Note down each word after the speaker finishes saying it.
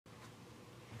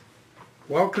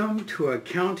Welcome to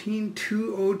Accounting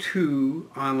 202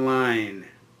 Online.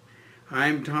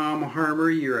 I'm Tom Harmer,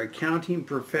 your accounting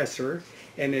professor,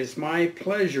 and it's my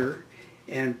pleasure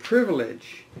and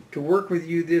privilege to work with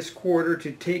you this quarter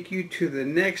to take you to the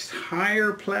next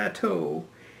higher plateau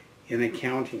in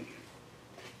accounting.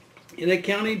 In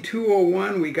Accounting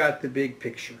 201, we got the big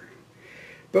picture,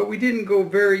 but we didn't go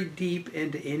very deep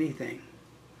into anything.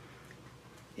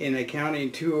 In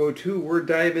Accounting 202, we're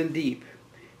diving deep.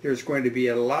 There's going to be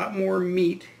a lot more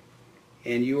meat,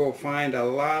 and you will find a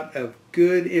lot of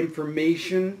good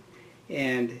information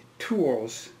and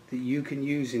tools that you can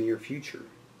use in your future.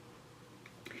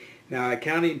 Now,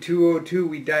 Accounting 202,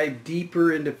 we dive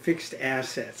deeper into fixed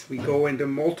assets. We go into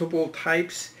multiple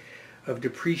types of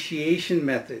depreciation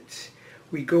methods.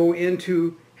 We go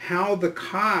into how the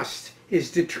cost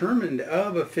is determined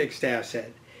of a fixed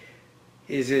asset.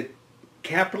 Is it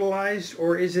capitalized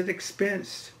or is it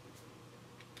expensed?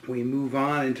 We move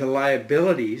on into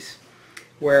liabilities,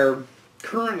 where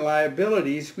current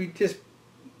liabilities, we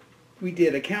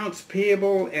did accounts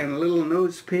payable and little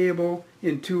notes payable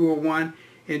in 201.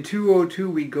 In 202,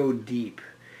 we go deep.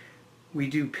 We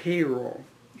do payroll.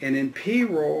 And in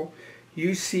payroll,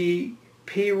 you see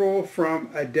payroll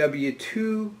from a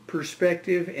W-2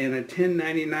 perspective and a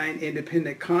 1099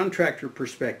 independent contractor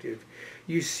perspective.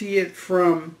 You see it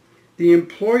from the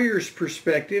employer's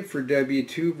perspective for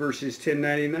W-2 versus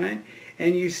 1099,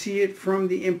 and you see it from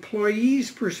the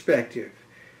employee's perspective.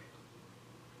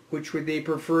 Which would they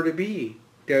prefer to be,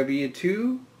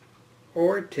 W-2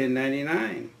 or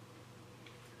 1099?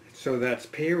 So that's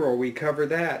payroll. We cover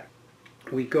that.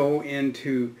 We go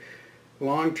into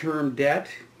long-term debt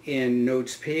in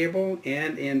notes payable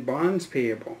and in bonds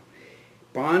payable.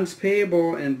 Bonds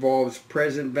payable involves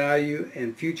present value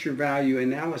and future value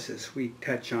analysis. We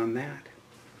touch on that.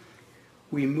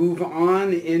 We move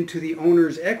on into the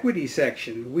owner's equity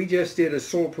section. We just did a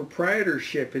sole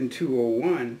proprietorship in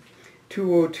 201.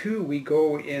 202, we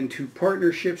go into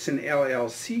partnerships and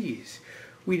LLCs.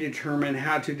 We determine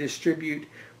how to distribute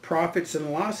profits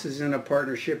and losses in a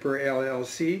partnership or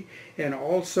LLC, and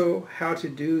also how to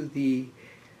do the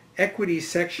equity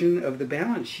section of the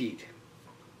balance sheet.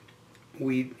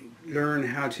 We learn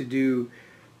how to do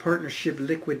partnership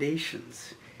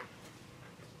liquidations.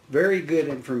 Very good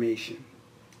information.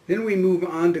 Then we move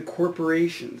on to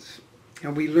corporations,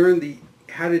 and we learn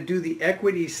how to do the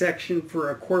equity section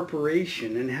for a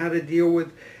corporation and how to deal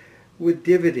with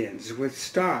dividends, with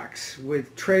stocks,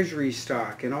 with treasury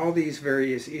stock, and all these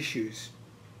various issues.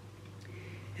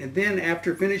 And then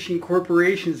after finishing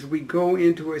corporations, we go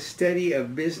into a study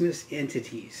of business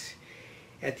entities.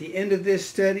 At the end of this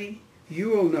study, you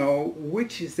will know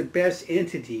which is the best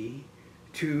entity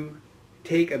to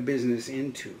take a business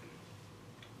into.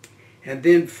 And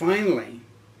then finally,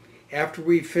 after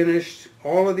we've finished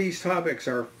all of these topics,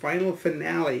 our final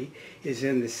finale is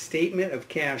in the statement of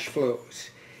cash flows.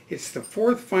 It's the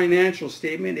fourth financial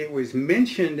statement. It was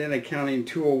mentioned in Accounting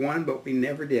 201, but we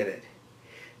never did it.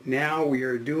 Now we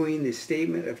are doing the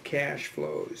statement of cash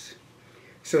flows.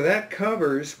 So that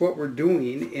covers what we're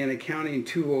doing in Accounting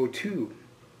 202.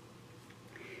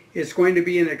 It's going to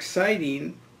be an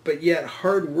exciting but yet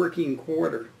hard-working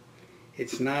quarter.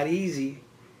 It's not easy,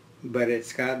 but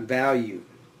it's got value.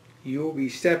 You will be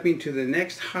stepping to the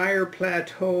next higher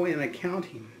plateau in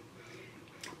accounting.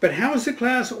 But how is the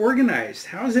class organized?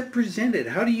 How is it presented?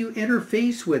 How do you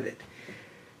interface with it?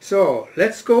 So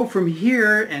let's go from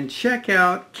here and check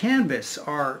out Canvas,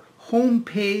 our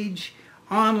homepage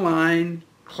online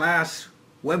class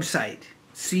website.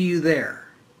 See you there.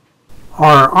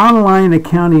 Our online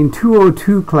Accounting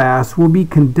 202 class will be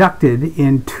conducted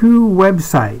in two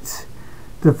websites.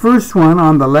 The first one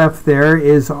on the left there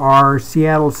is our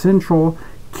Seattle Central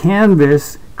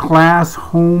Canvas class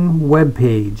home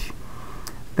webpage.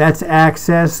 That's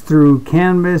accessed through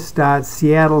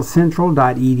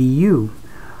canvas.seattlecentral.edu.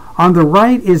 On the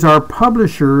right is our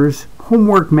publisher's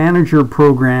homework manager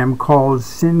program called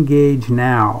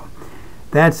Cengagenow.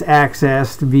 That's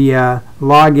accessed via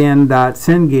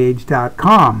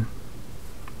login.cengage.com.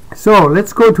 So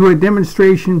let's go to a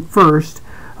demonstration first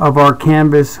of our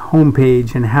Canvas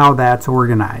homepage and how that's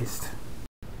organized.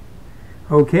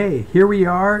 Okay, here we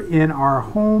are in our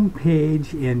home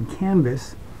page in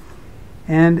Canvas,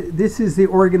 and this is the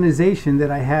organization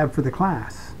that I have for the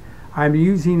class. I'm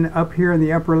using up here in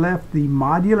the upper left the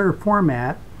modular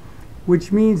format,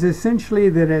 which means essentially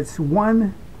that it's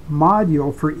one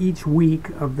module for each week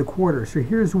of the quarter. So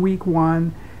here's week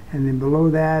 1, and then below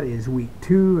that is week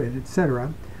 2, and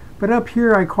etc. But up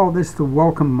here I call this the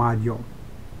welcome module.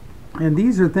 And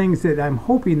these are things that I'm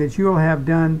hoping that you'll have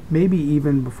done maybe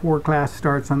even before class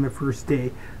starts on the first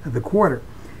day of the quarter.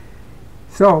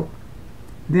 So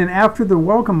then after the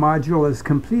welcome module is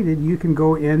completed, you can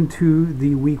go into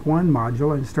the week 1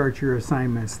 module and start your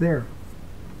assignments there.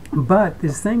 But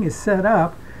this thing is set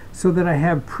up so that I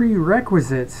have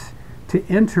prerequisites to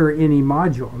enter any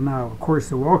module. Now, of course,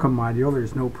 the welcome module,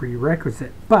 there's no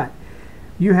prerequisite, but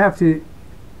you have to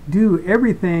do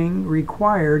everything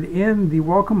required in the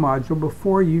welcome module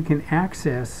before you can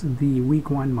access the week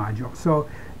 1 module. So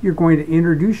you're going to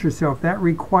introduce yourself. That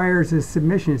requires a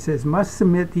submission. It says must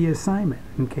submit the assignment,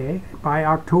 okay, by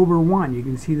October 1. You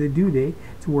can see the due date.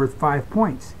 It's worth 5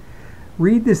 points.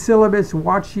 Read the syllabus,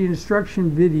 watch the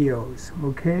instruction videos,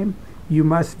 okay? You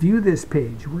must view this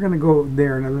page. We're going to go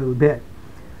there in a little bit.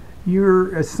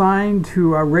 You're assigned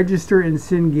to register in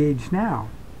Cengagenow.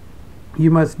 You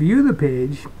must view the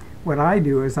page. What I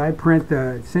do is I print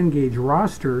the Cengage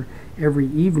roster every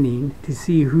evening to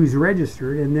see who's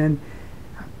registered, and then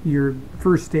your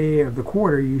first day of the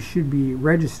quarter you should be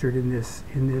registered in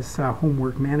this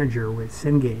homework manager with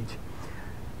Cengage.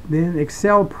 Then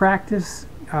Excel practice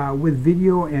with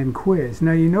video and quiz.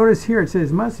 Now you notice here it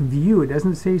says must view. It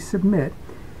doesn't say submit.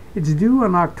 It's due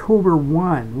on October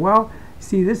 1. Well,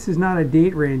 see, this is not a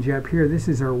date range up here. This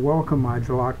is our welcome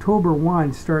module. October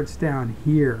 1 starts down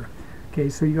here. Okay,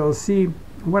 so you'll see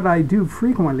what I do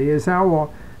frequently is I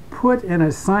will put an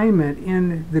assignment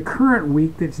in the current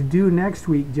week that's due next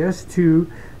week just to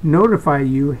notify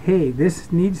you, hey,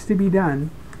 this needs to be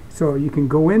done. So you can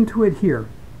go into it here.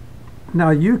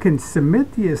 Now you can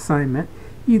submit the assignment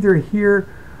either here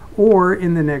or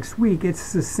in the next week.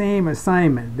 It's the same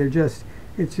assignment.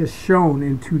 It's just shown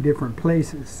in 2 different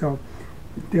places. So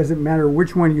it doesn't matter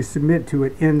which one you submit to,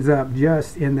 it ends up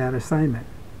just in that assignment.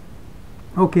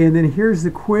 Okay, and then here's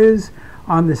the quiz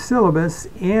on the syllabus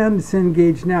and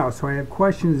Cengagenow. So I have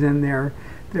questions in there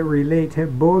that relate to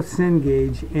both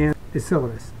Cengage and the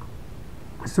syllabus.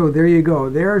 So there you go.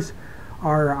 There's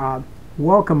our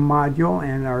welcome module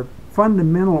and our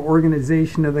fundamental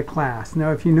organization of the class.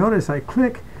 Now if you notice, I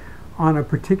click on a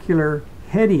particular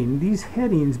heading. These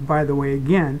headings, by the way,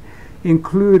 again,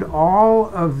 include all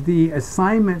of the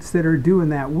assignments that are due in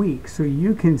that week. So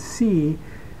you can see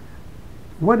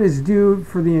what is due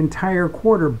for the entire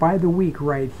quarter by the week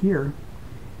right here.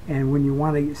 And when you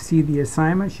want to see the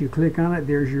assignments, you click on it.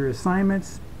 There's your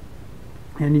assignments,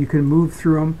 and you can move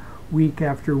through them week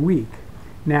after week.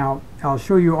 Now, I'll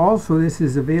show you also this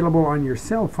is available on your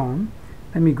cell phone.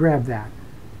 Let me grab that.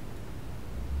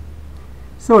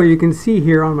 So you can see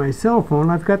here on my cell phone,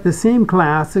 I've got the same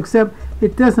class, except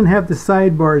it doesn't have the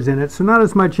sidebars in it, so not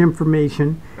as much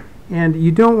information. And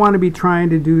you don't want to be trying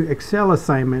to do Excel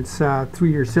assignments through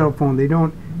your cell phone. They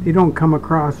don't come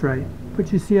across right.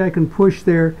 But you see I can push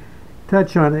there,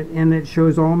 touch on it, and it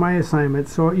shows all my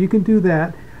assignments. So you can do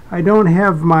that. I don't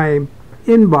have my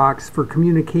inbox for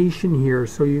communication here,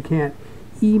 so you can't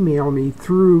email me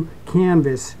through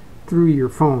Canvas through your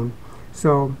phone.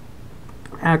 So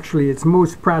actually it's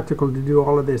most practical to do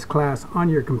all of this class on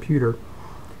your computer.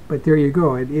 But there you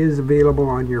go. It is available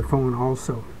on your phone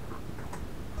also.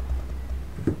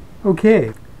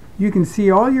 Okay, you can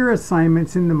see all your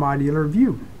assignments in the modular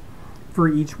view for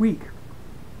each week.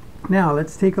 Now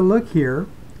let's take a look here.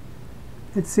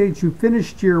 Let's say that you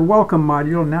finished your welcome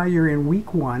module. Now you're in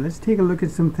week 1. Let's take a look at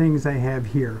some things I have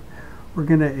here. We're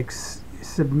going to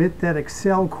submit that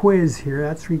Excel quiz here.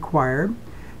 That's required.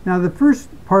 Now the first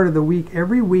part of the week,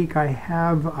 every week I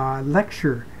have a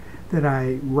lecture that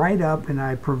I write up and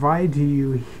I provide to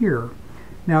you here.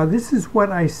 Now this is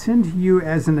what I send to you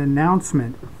as an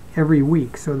announcement every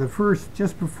week. So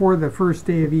just before the first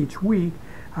day of each week,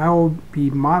 I will be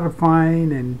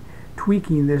modifying and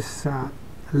tweaking this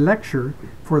lecture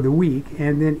for the week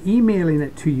and then emailing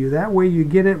it to you. That way you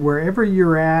get it wherever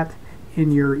you're at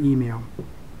in your email.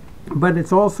 But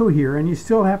it's also here, and you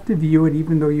still have to view it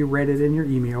even though you read it in your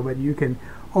email, but you can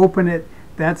open it.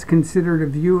 That's considered a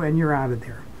view and you're out of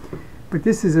there. But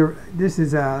this is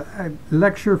a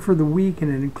lecture for the week, and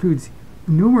it includes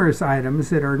numerous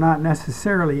items that are not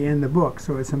necessarily in the book,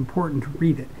 so it's important to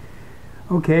read it.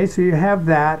 Okay, so you have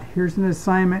that. Here's an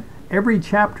assignment. Every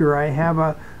chapter I have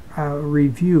a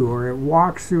review, or it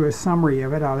walks through a summary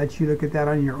of it. I'll let you look at that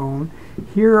on your own.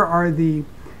 Here are the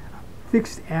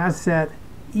fixed asset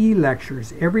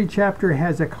e-lectures. Every chapter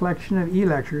has a collection of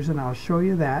e-lectures, and I'll show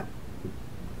you that.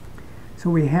 So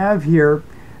we have here,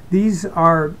 these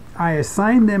are, I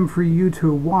assign them for you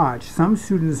to watch. Some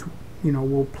students,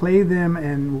 will play them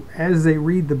and as they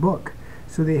read the book,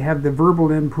 so they have the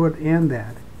verbal input and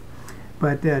that.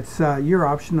 But that's your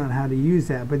option on how to use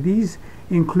that. But these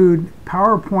include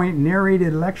PowerPoint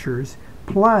narrated lectures,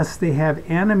 plus they have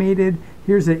animated,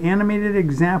 here's an animated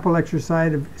example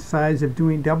exercise of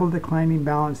doing double declining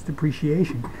balance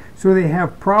depreciation. So they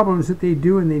have problems that they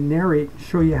do and they narrate and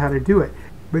show you how to do it.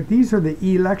 But these are the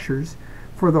e-lectures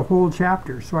for the whole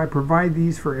chapter. So I provide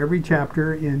these for every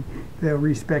chapter in the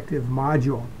respective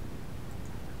module.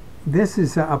 This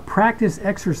is a practice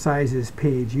exercises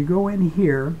page. You go in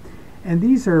here, and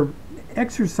these are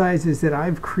exercises that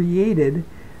I've created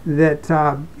that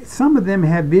some of them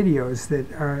have videos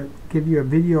that give you a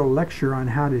video lecture on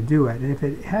how to do it. And if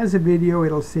it has a video,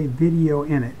 it'll say video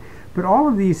in it. But all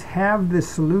of these have the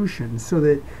solution so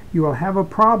that you will have a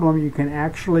problem you can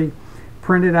actually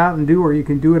print it out and do, or you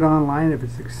can do it online if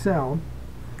it's Excel.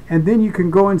 And then you can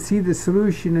go and see the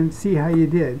solution and see how you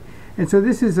did. And so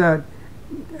this is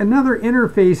another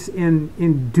interface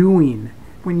in doing.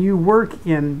 When you work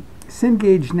in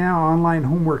Cengagenow Online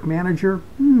Homework Manager,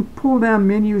 pull down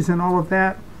menus and all of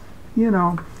that, you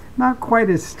know, not quite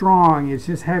as strong. It's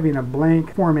just having a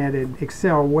blank formatted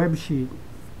Excel web sheet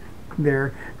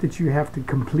there that you have to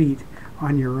complete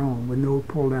on your own with no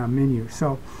pull down menu.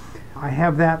 So I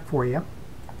have that for you.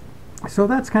 So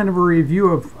that's kind of a review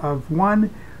of 1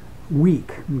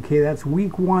 week. Okay, that's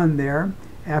week 1 there.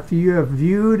 After you have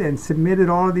viewed and submitted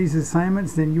all of these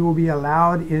assignments, then you will be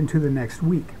allowed into the next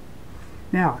week.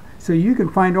 Now, so you can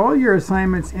find all your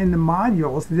assignments in the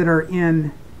modules that are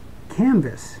in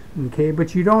Canvas, okay,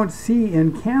 but you don't see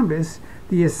in Canvas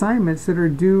the assignments that are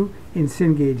due in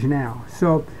Cengagenow.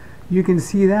 So you can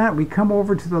see that. We come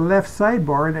over to the left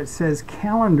sidebar and it says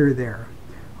calendar there,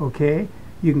 okay.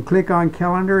 You can click on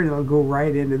calendar and it'll go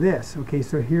right into this. Okay,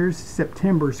 so here's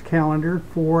September's calendar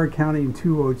for Accounting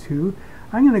 202.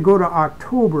 I'm going to go to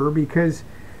October because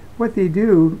what they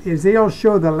do is they'll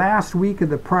show the last week of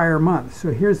the prior month.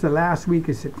 So here's the last week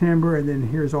of September, and then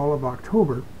here's all of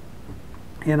October.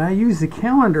 And I use the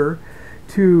calendar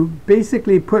to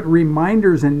basically put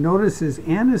reminders and notices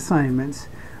and assignments,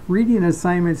 reading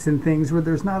assignments and things where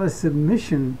there's not a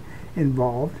submission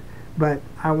involved. But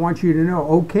I want you to know,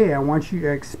 okay, I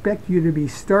expect you to be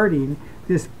starting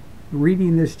this,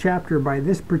 reading this chapter by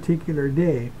this particular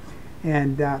day.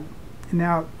 And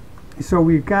now, so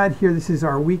we've got here, this is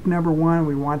our week number 1.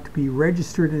 We want to be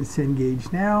registered in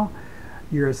Cengagenow.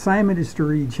 Your assignment is to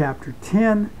read chapter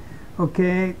 10.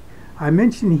 Okay, I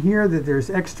mentioned here that there's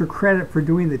extra credit for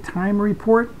doing the time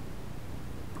report.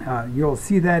 You'll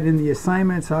see that in the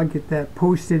assignments. I'll get that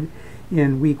posted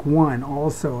in week 1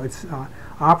 also. It's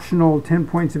optional 10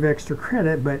 points of extra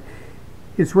credit, but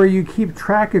it's where you keep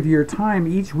track of your time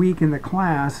each week in the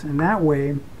class, and that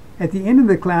way at the end of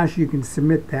the class you can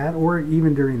submit that, or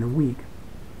even during the week.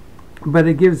 But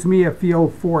it gives me a feel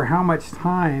for how much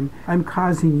time I'm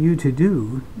causing you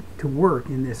to work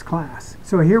in this class.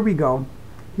 So here we go.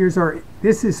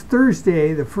 This is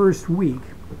Thursday, the first week,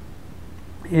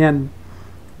 and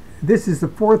this is the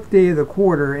 4th day of the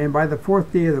quarter, and by the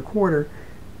 4th day of the quarter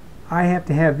I have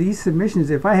to have these submissions.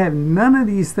 If I have none of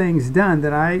these things done,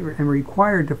 then I am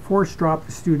required to force drop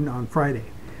the student on Friday.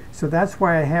 So that's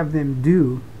why I have them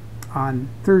due on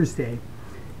Thursday.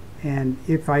 And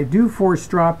if I do force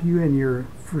drop you and you're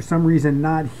for some reason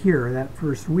not here that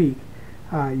first week,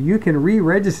 you can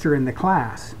re-register in the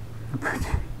class.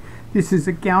 This is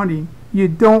accounting. You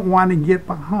don't want to get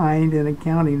behind in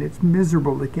accounting. It's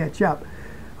miserable to catch up.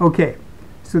 Okay.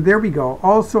 So there we go.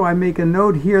 Also, I make a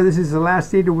note here. This is the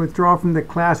last day to withdraw from the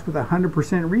class with a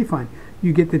 100% refund.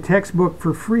 You get the textbook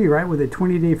for free, right, with a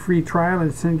 20-day free trial in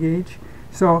Cengage.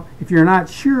 So if you're not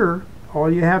sure, all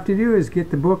you have to do is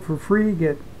get the book for free,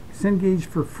 get Cengage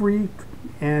for free,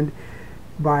 and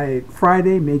by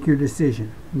Friday, make your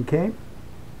decision. Okay?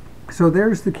 So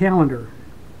there's the calendar.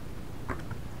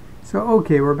 So,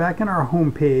 okay, we're back on our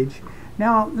home page.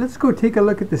 Now, let's go take a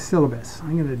look at the syllabus.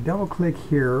 I'm going to double-click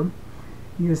here.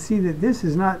 You see that this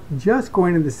is not just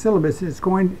going to the syllabus, it's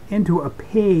going into a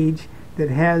page that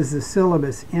has the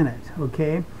syllabus in it,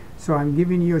 okay? So I'm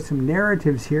giving you some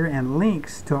narratives here and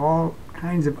links to all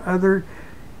kinds of other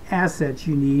assets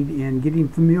you need in getting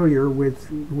familiar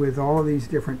with all of these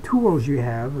different tools you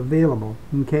have available,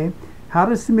 okay? How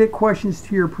to submit questions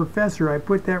to your professor, I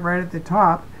put that right at the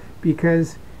top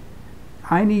because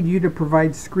I need you to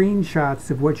provide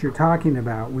screenshots of what you're talking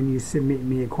about when you submit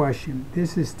me a question.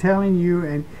 This is telling you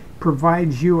and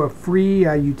provides you a free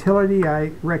utility.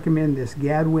 I recommend this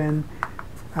Gadwin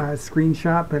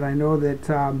screenshot, but I know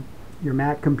that your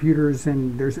Mac computers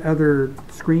and there's other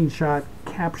screenshot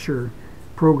capture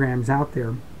programs out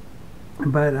there.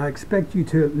 But I expect you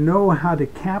to know how to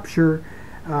capture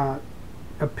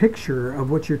a picture of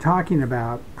what you're talking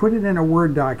about, put it in a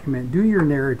Word document, do your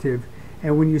narrative,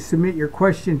 And when you submit your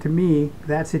question to me,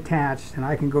 that's attached, and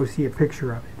I can go see a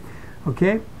picture of it.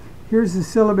 Okay? Here's the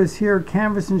syllabus here,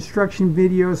 Canvas instruction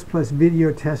videos plus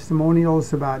video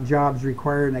testimonials about jobs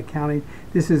required in accounting.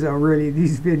 This is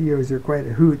these videos are quite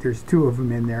a hoot. There's 2 of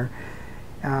them in there.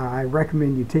 I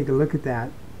recommend you take a look at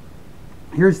that.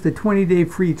 Here's the 20-day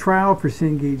free trial for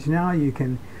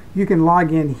Cengagenow. You can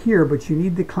log in here, but you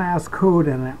need the class code,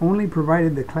 and I only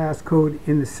provided the class code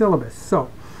in the syllabus. So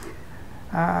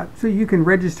you can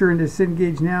register into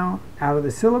Cengagenow out of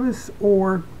the syllabus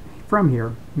or from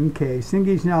here. Okay,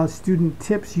 Cengagenow student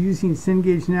tips using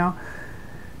Cengagenow.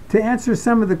 To answer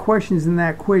some of the questions in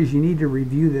that quiz, you need to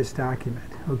review this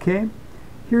document. Okay,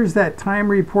 here's that time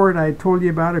report I told you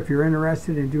about. If you're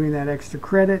interested in doing that extra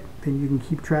credit, then you can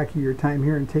keep track of your time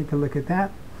here and take a look at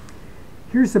that.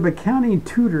 Here's some accounting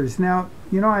tutors. Now,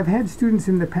 I've had students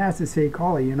in the past that say,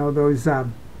 Golly, those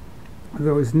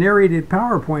narrated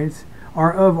PowerPoints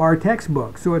are of our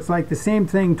textbook. So it's like the same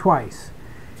thing twice.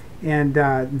 And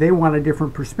they want a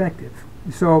different perspective.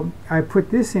 So I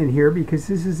put this in here because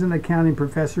this is an accounting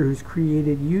professor who's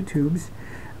created YouTubes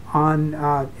on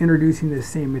introducing the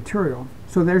same material.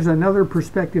 So there's another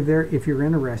perspective there if you're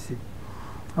interested.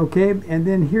 Okay, and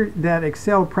then here, that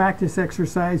Excel practice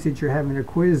exercise that you're having a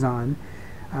quiz on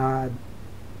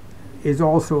is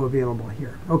also available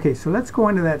here. Okay, so let's go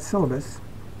into that syllabus.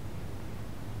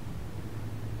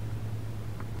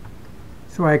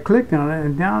 So I clicked on it,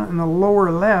 and down in the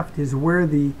lower left is where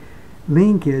the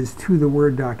link is to the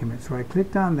Word document. So I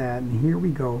clicked on that, and here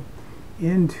we go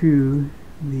into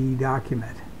the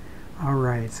document. All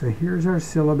right, so here's our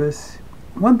syllabus.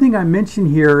 One thing I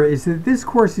mentioned here is that this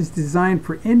course is designed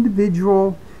for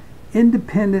individual,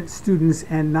 independent students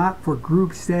and not for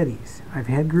group studies. I've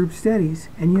had group studies,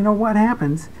 and you know what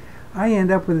happens? I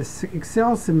end up with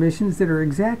Excel submissions that are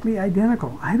exactly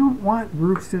identical. I don't want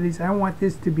group studies. I want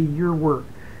this to be your work.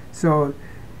 So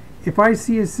if I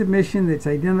see a submission that's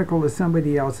identical to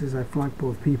somebody else's, I flunk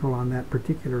both people on that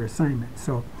particular assignment.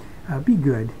 So be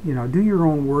good. Do your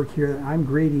own work here. I'm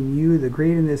grading you. The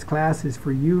grade in this class is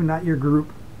for you, not your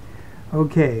group.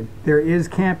 Okay, there is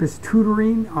campus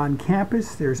tutoring on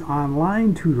campus. There's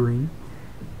online tutoring.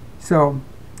 So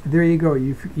there you go.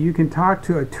 You can talk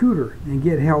to a tutor and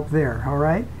get help there. All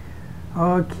right.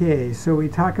 Okay, so we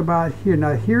talk about here.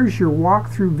 Now here's your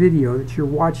walkthrough video that you're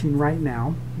watching right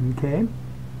now. Okay.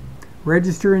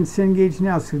 Register in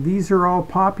Cengagenow. So these are all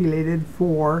populated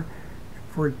for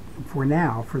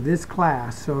now, for this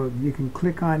class. So you can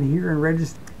click on here and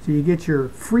register. So you get your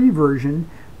free version.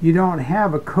 You don't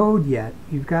have a code yet.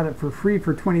 You've got it for free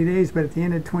for 20 days, but at the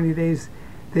end of 20 days,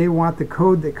 they want the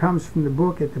code that comes from the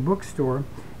book at the bookstore.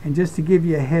 And just to give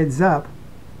you a heads up,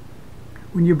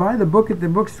 when you buy the book at the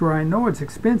bookstore, I know it's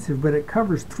expensive, but it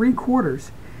covers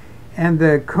 3/4. And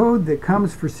the code that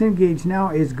comes for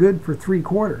Cengagenow is good for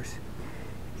 3/4.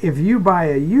 If you buy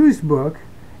a used book,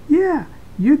 yeah,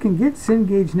 you can get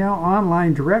Cengagenow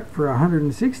online direct for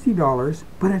 $160,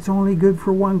 but it's only good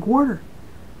for 1/4.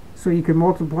 So you can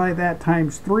multiply that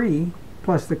times 3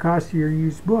 plus the cost of your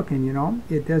used book, and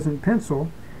it doesn't pencil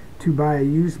to buy a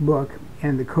used book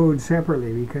and the code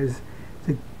separately, because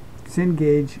the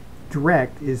Cengage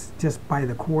direct is just by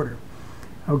the quarter.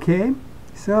 Okay,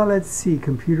 so let's see,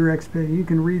 computer expert. You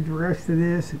can read the rest of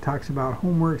this. It talks about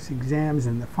homeworks, exams,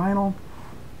 and the final.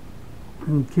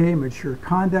 Okay, mature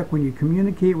conduct. When you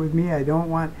communicate with me, I don't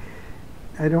want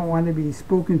to be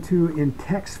spoken to in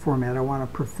text format. I want a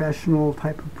professional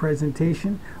type of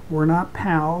presentation. We're not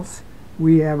pals.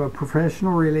 We have a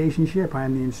professional relationship.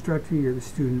 I'm the instructor, you're the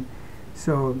student.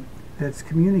 So let's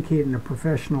communicate in a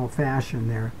professional fashion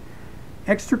there.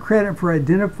 Extra credit for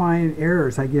identifying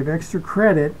errors. I give extra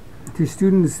credit to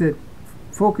students that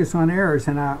focus on errors,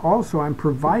 and I'm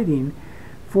providing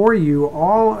for you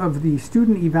all of the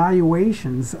student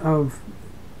evaluations of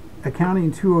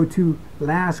Accounting 202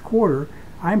 last quarter.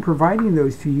 I'm providing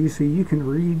those to you so you can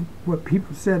read what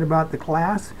people said about the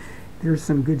class. There's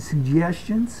some good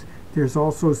suggestions. There's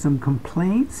also some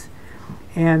complaints.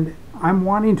 And I'm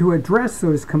wanting to address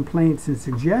those complaints and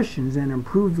suggestions and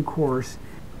improve the course.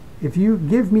 If you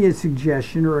give me a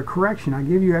suggestion or a correction, I'll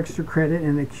give you extra credit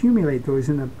and accumulate those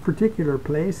in a particular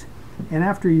place. And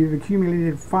after you've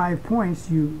accumulated 5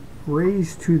 points, you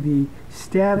raise to the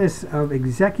status of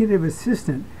executive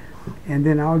assistant. And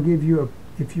then I'll give you,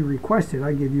 if you request it,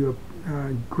 I'll give you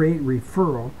a great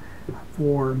referral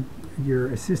for your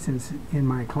assistance in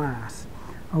my class.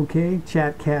 Okay,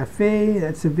 Chat Cafe,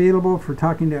 that's available for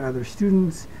talking to other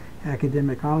students.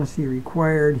 Academic honesty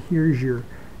required. Here's your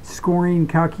scoring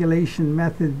calculation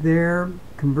method there.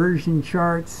 Conversion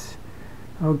charts.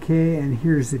 Okay, and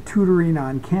here's the tutoring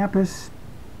on campus.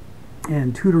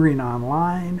 and tutoring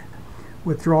online.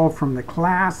 Withdrawal from the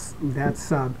class,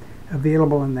 that's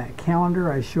available in that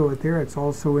calendar. I show it there. It's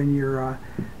also in your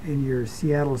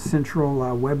Seattle Central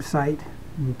website.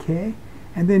 Okay,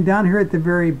 and then down here at the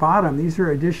very bottom, these are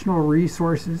additional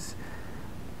resources.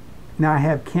 Now I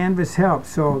have Canvas help,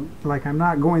 so like I'm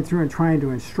not going through and trying to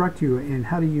instruct you in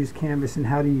how to use Canvas and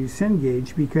how to use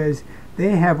Cengage, because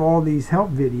they have all these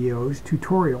help videos,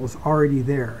 tutorials already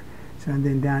there. So and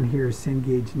then down here is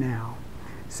Cengagenow.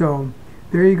 So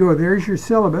there you go, there's your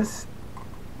syllabus.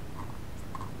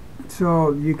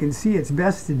 So you can see it's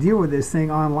best to deal with this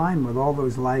thing online with all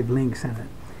those live links in it.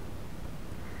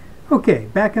 Okay,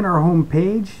 back in our home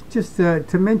page, just to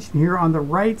mention here on the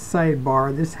right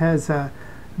sidebar, this has a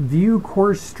view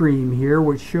course stream here,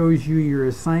 which shows you your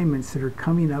assignments that are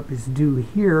coming up is due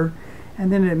here. And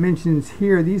then it mentions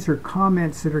here, these are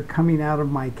comments that are coming out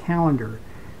of my calendar.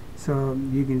 So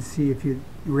you can see if you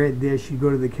read this, you go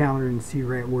to the calendar and see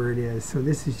right where it is. So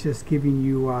this is just giving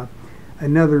you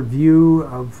another view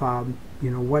of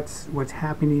what's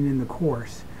happening in the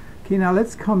course. Okay, now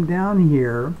let's come down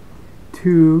here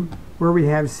to where we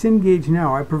have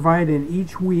Cengagenow. I provide in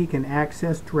each week an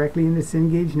access directly into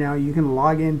Cengagenow. You can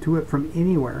log into it from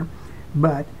anywhere,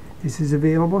 but this is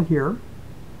available here.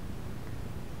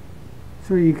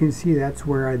 So you can see that's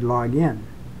where I'd log in.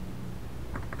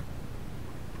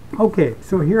 Okay,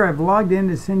 so here I've logged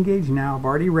into Cengagenow. I've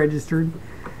already registered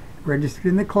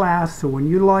in the class, so when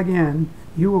you log in,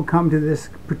 you will come to this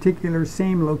particular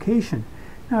same location.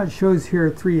 Now it shows here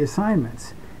 3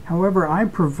 assignments. However, I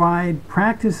provide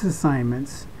practice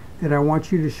assignments that I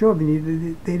want you to show.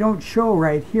 They don't show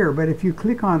right here, but if you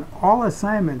click on all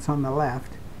assignments on the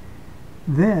left,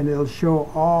 then it'll show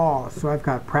all. So I've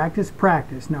got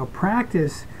practice. Now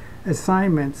practice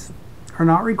assignments are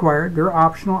not required. They're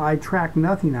optional. I track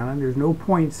nothing on them. There's no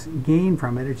points gained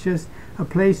from it. It's just a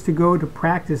place to go to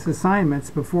practice assignments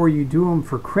before you do them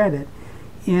for credit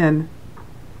in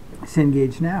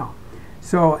Cengagenow.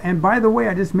 So, and by the way,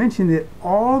 I just mentioned that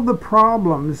all the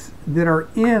problems that are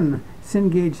in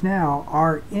Cengagenow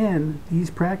are in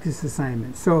these practice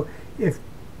assignments. So if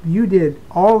you did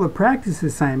all the practice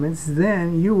assignments,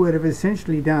 then you would have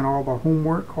essentially done all the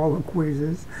homework, all the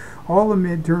quizzes, all the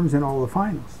midterms, and all the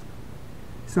finals.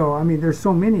 So, I mean, there's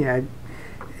so many.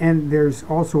 And there's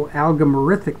also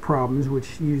algorithmic problems,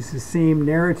 which use the same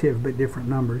narrative but different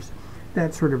numbers,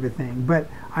 that sort of a thing. But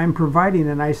I'm providing,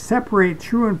 and I separate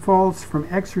true and false from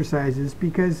exercises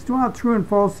because, well, true and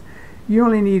false, you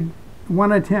only need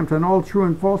 1 attempt on all true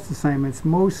and false assignments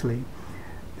mostly.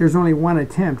 There's only 1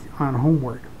 attempt on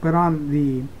homework. But on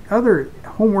the other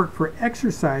homework for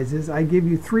exercises, I give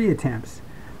you 3 attempts.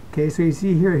 Okay, so you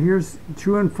see here, here's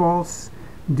true and false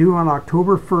due on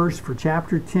October 1st for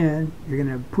Chapter 10. You're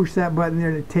going to push that button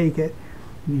there to take it.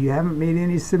 You haven't made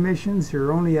any submissions.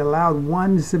 You're only allowed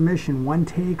 1 submission, 1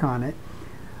 take on it,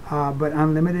 but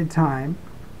unlimited time.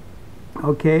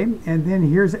 Okay, and then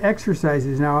here's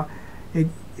exercises. Now,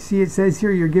 see it says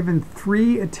here you're given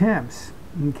 3 attempts.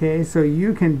 Okay, so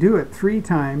you can do it 3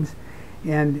 times,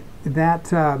 and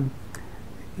that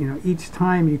each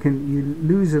time you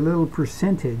lose a little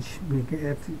percentage.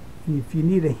 If you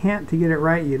need a hint to get it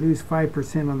right, you lose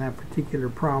 5% on that particular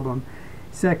problem.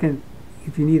 Second,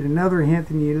 if you need another hint,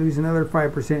 then you lose another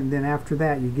 5%, and then after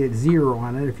that you get 0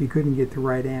 on it if you couldn't get the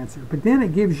right answer. But then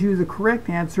it gives you the correct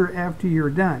answer after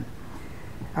you're done,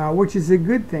 which is a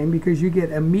good thing because you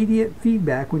get immediate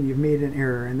feedback when you've made an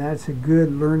error, and that's a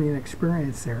good learning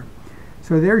experience there.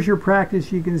 So there's your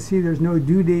practice. You can see there's no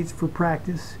due dates for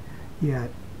practice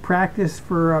yet. Practice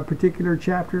for a particular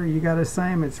chapter, you got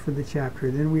assignments for the chapter.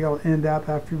 Then we'll end up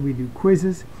after we do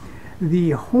quizzes.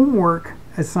 The homework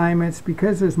assignments,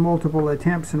 because there's multiple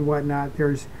attempts and whatnot,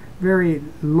 there's very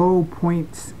low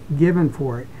points given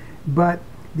for it. But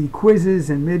the quizzes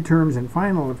and midterms and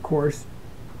final, of course,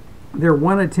 they're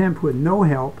 1 attempt with no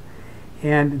help,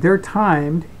 and they're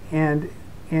timed, and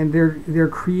they're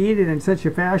created in such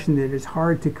a fashion that it's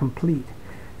hard to complete.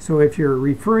 So if you're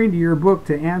referring to your book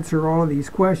to answer all of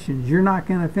these questions, you're not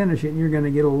going to finish it, and you're going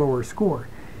to get a lower score.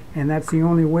 And that's the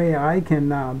only way I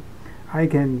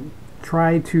can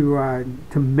try to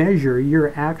measure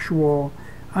your actual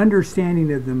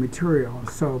understanding of the material.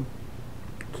 So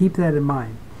keep that in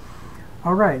mind.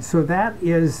 All right, so that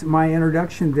is my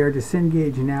introduction there to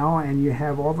Cengagenow, and you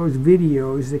have all those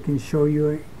videos that can show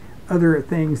you other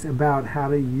things about how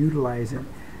to utilize it.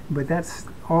 But that's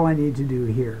all I need to do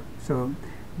here. So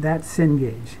that's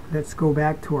Cengage. Let's go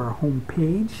back to our home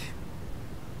page.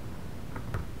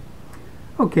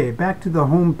 Okay, back to the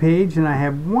home page, and I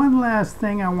have one last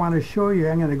thing I want to show you.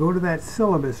 I'm going to go to that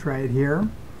syllabus right here,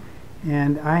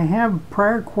 And I have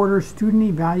prior quarter student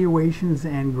evaluations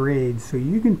and grades, so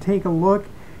you can take a look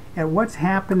at what's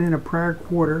happened in a prior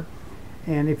quarter.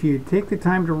 And if you take the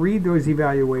time to read those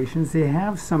evaluations, they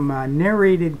have some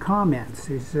narrated comments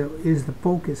is the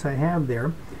focus I have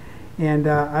there. And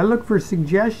I look for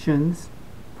suggestions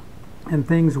and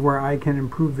things where I can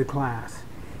improve the class.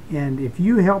 And if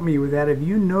you help me with that, if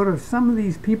you notice some of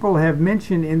these people have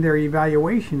mentioned in their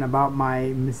evaluation about my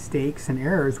mistakes and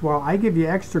errors, well, I give you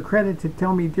extra credit to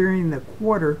tell me during the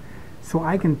quarter so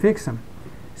I can fix them.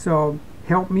 So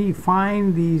help me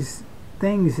find these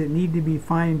things that need to be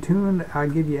fine-tuned. I'll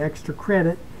give you extra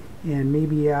credit, and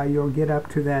maybe you'll get up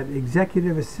to that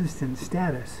executive assistant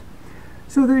status.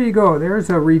 So there you go. There's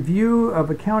a review of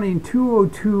Accounting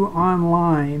 202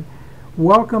 online.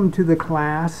 Welcome to the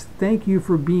class. Thank you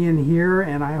for being here,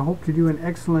 and I hope to do an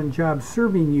excellent job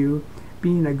serving you,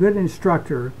 being a good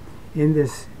instructor in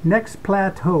this next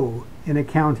plateau in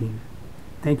accounting.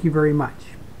 Thank you very much.